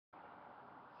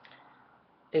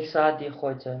Ich sah dich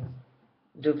heute.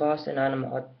 Du warst in einem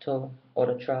Auto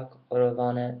oder Truck oder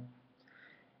Wanne.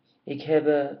 Ich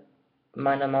hebe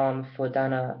meine Mom für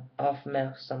deine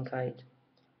Aufmerksamkeit,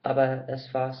 aber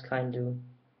es war kein Du.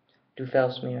 Du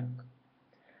fehlst mir.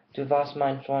 Du warst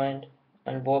mein Freund,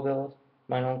 ein Vorbild,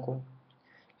 mein Onkel.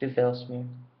 Du fehlst mir.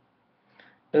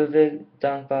 Ewig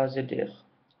dankbar für dich.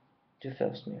 Du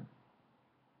fehlst mir.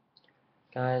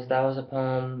 Guys, that was a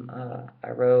poem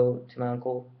I wrote to my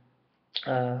uncle.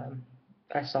 Um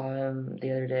I saw him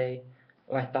the other day,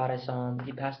 or I thought I saw him.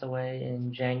 He passed away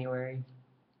in January,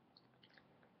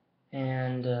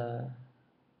 and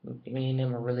me and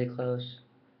him are really close.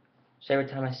 So every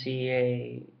time I see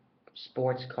a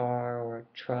sports car or a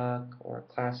truck or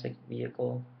a classic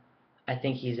vehicle, I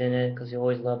think he's in it because he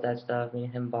always loved that stuff. Me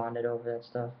and him bonded over that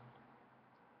stuff.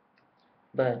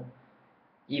 But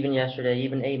even yesterday,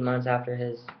 even 8 months after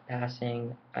his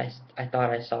passing, I thought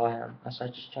I saw him. So I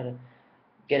just tried to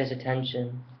get his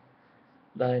attention,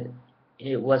 but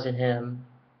it wasn't him.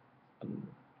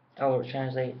 I will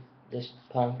translate this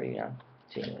poem for you now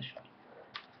to English.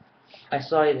 I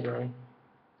saw you today.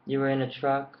 You were in a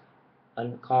truck, a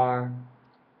car,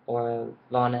 or a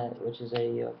Vanet, which is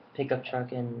a pickup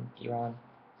truck in Iran.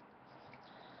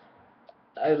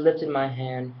 I lifted my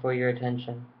hand for your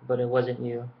attention, but it wasn't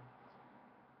you.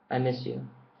 I miss you.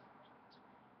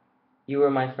 You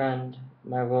were my friend,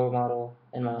 my role model,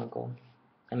 and my uncle.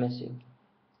 I miss you.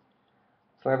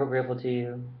 Forever grateful to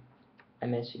you. I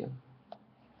miss you.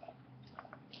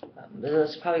 This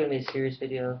is probably going to be a serious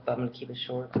video, but I'm going to keep it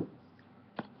short.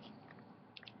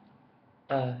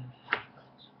 Uh,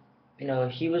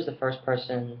 he was the first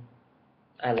person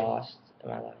I lost in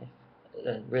my life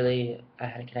that really I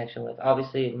had a connection with.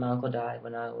 Obviously, my uncle died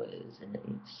when I was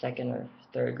in second or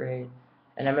third grade,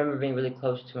 and I remember being really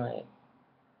close to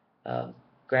my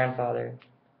grandfather,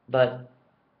 but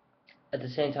at the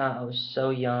same time, I was so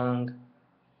young,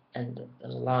 and it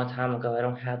was a long time ago. I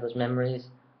don't have those memories,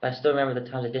 but I still remember the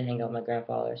times I did hang out with my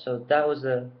grandfather. So that was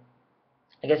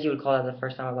I guess you would call that the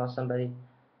first time I lost somebody,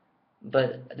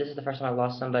 but this is the first time I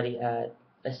lost somebody at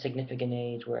a significant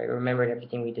age where I remembered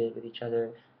everything we did with each other.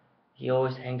 He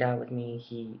always hanged out with me.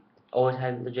 He always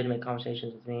had legitimate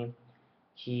conversations with me.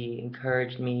 He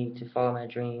encouraged me to follow my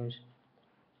dreams.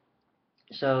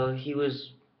 So he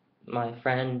was my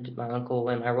friend, my uncle,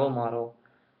 and my role model.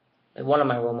 One of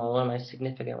my role models, one of my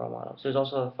significant role models. So he was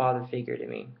also a father figure to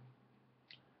me.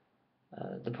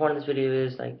 The point of this video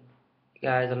is, like,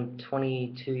 guys, I'm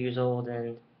 22 years old,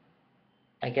 and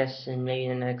I guess in maybe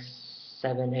the next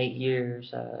 7, 8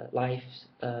 years, life's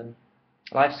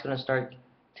gonna start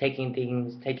taking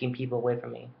people away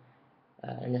from me.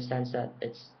 In the sense that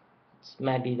it's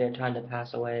might be their time to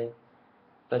pass away,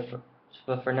 but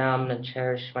for now, I'm gonna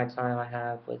cherish my time I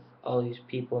have with all these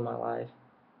people in my life.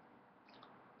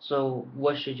 So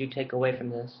what should you take away from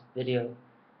this video?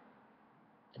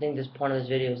 I think this point of this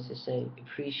video is to say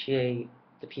appreciate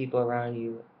the people around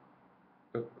you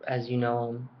as you know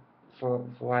them for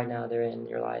right now they're in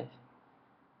your life,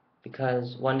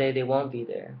 because one day they won't be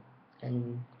there.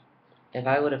 And if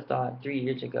I would have thought 3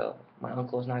 years ago my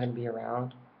uncle's not going to be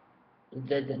around,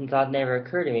 that thought never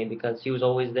occurred to me because he was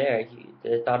always there.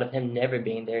 The thought of him never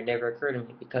being there never occurred to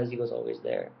me because he was always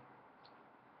there.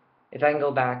 If I can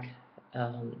go back,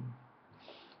 um,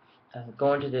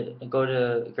 go to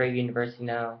a great university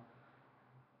now,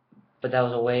 but that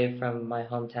was away from my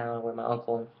hometown where my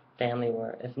uncle and family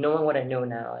were. If knowing what I know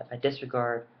now, if I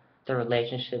disregard the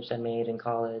relationships I made in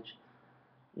college,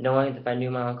 knowing that if I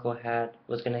knew my uncle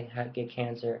was gonna get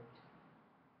cancer,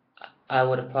 I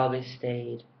would have probably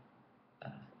stayed uh,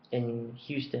 in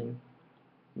Houston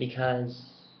because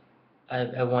I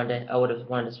would have wanted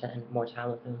to spend more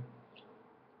time with him.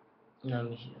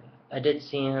 Um, I did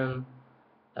see him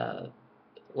uh,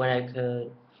 when I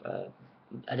could. Uh,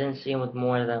 I didn't see him with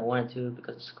more than I wanted to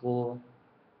because of school.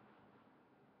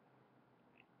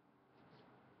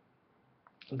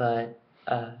 But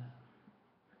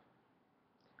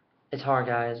it's hard,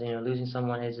 guys. Losing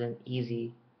someone isn't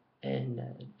easy, and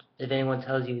if anyone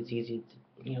tells you it's easy,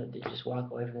 to just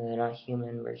walk away from them. They're not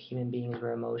human. We're human beings.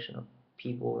 We're emotional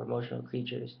people. We're emotional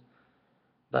creatures.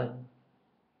 But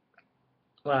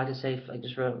what I have to say, like,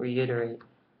 just reiterate,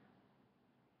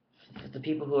 the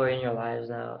people who are in your lives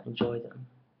now, enjoy them.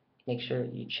 Make sure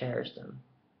you cherish them.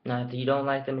 Now, if you don't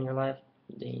like them in your life,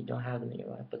 then you don't have them in your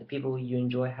life. But the people who you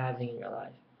enjoy having in your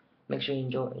life, make sure you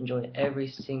enjoy every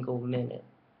single minute,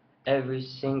 every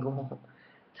single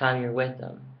time you're with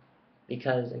them,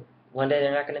 because like, one day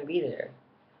they're not going to be there.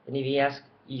 And if you ask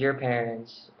your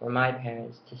parents or my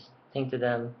parents to think to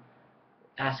them,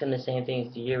 ask them the same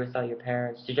things. Did you ever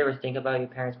think about your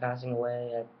parents passing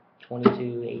away at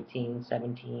 22, 18,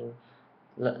 17,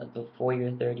 before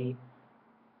you're 30.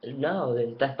 No,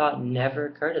 that thought never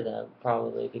occurred to them,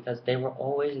 probably because they were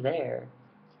always there.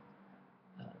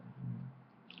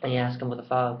 And you ask them with a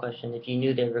follow-up question, if you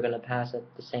knew they were going to pass at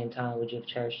the same time, would you have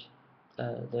cherished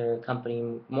their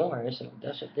company more? So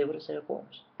that's what they would have said, of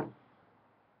course.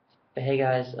 But hey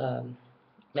guys,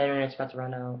 my internet's about to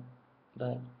run out,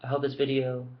 but I hope this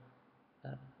video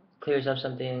uh, clears up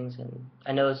some things, and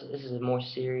I know this is a more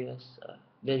serious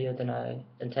video than I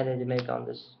intended to make on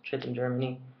this trip in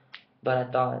Germany, but I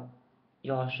thought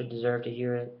y'all should deserve to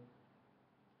hear it.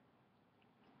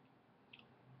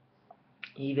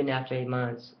 Even after 8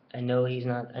 months, I know he's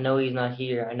not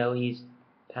here. I know he's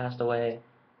passed away,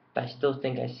 but I still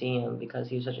think I see him because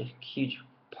he was such a huge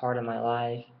part of my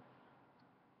life.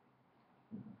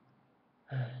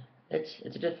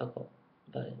 It's difficult,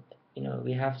 but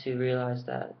we have to realize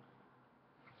that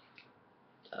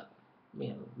uh, we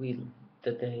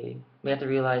have to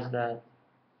realize that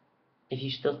if you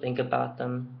still think about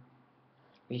them,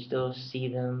 you still see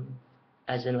them,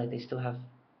 as in like they still have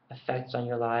effects on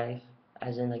your life,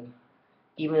 as in like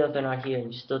even if they're not here,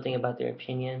 you still think about their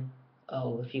opinion.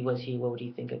 Oh, if he was here, what would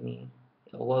he think of me?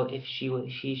 Well, if he,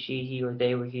 or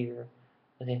they were here,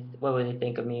 what would they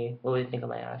think of me? What would they think of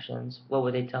my actions? What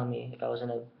would they tell me if I was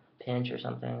in a pinch or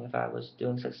something? If I was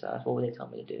doing success, what would they tell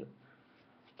me to do?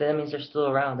 That means they're still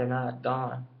around. They're not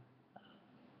gone.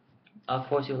 Of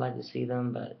course, you would like to see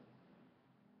them, but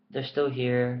they're still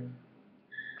here.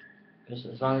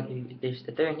 As long as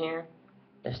if they're in here,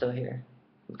 they're still here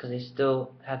because they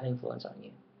still have influence on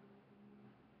you.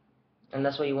 And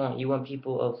that's what you want. You want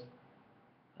people of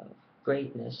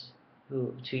greatness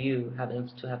who to you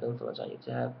to have influence on you,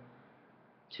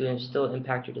 to still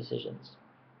impact your decisions.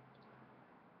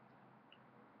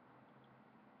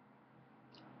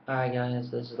 Alright guys,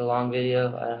 this is a long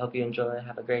video. I hope you enjoy.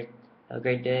 Have a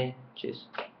great day. Cheers.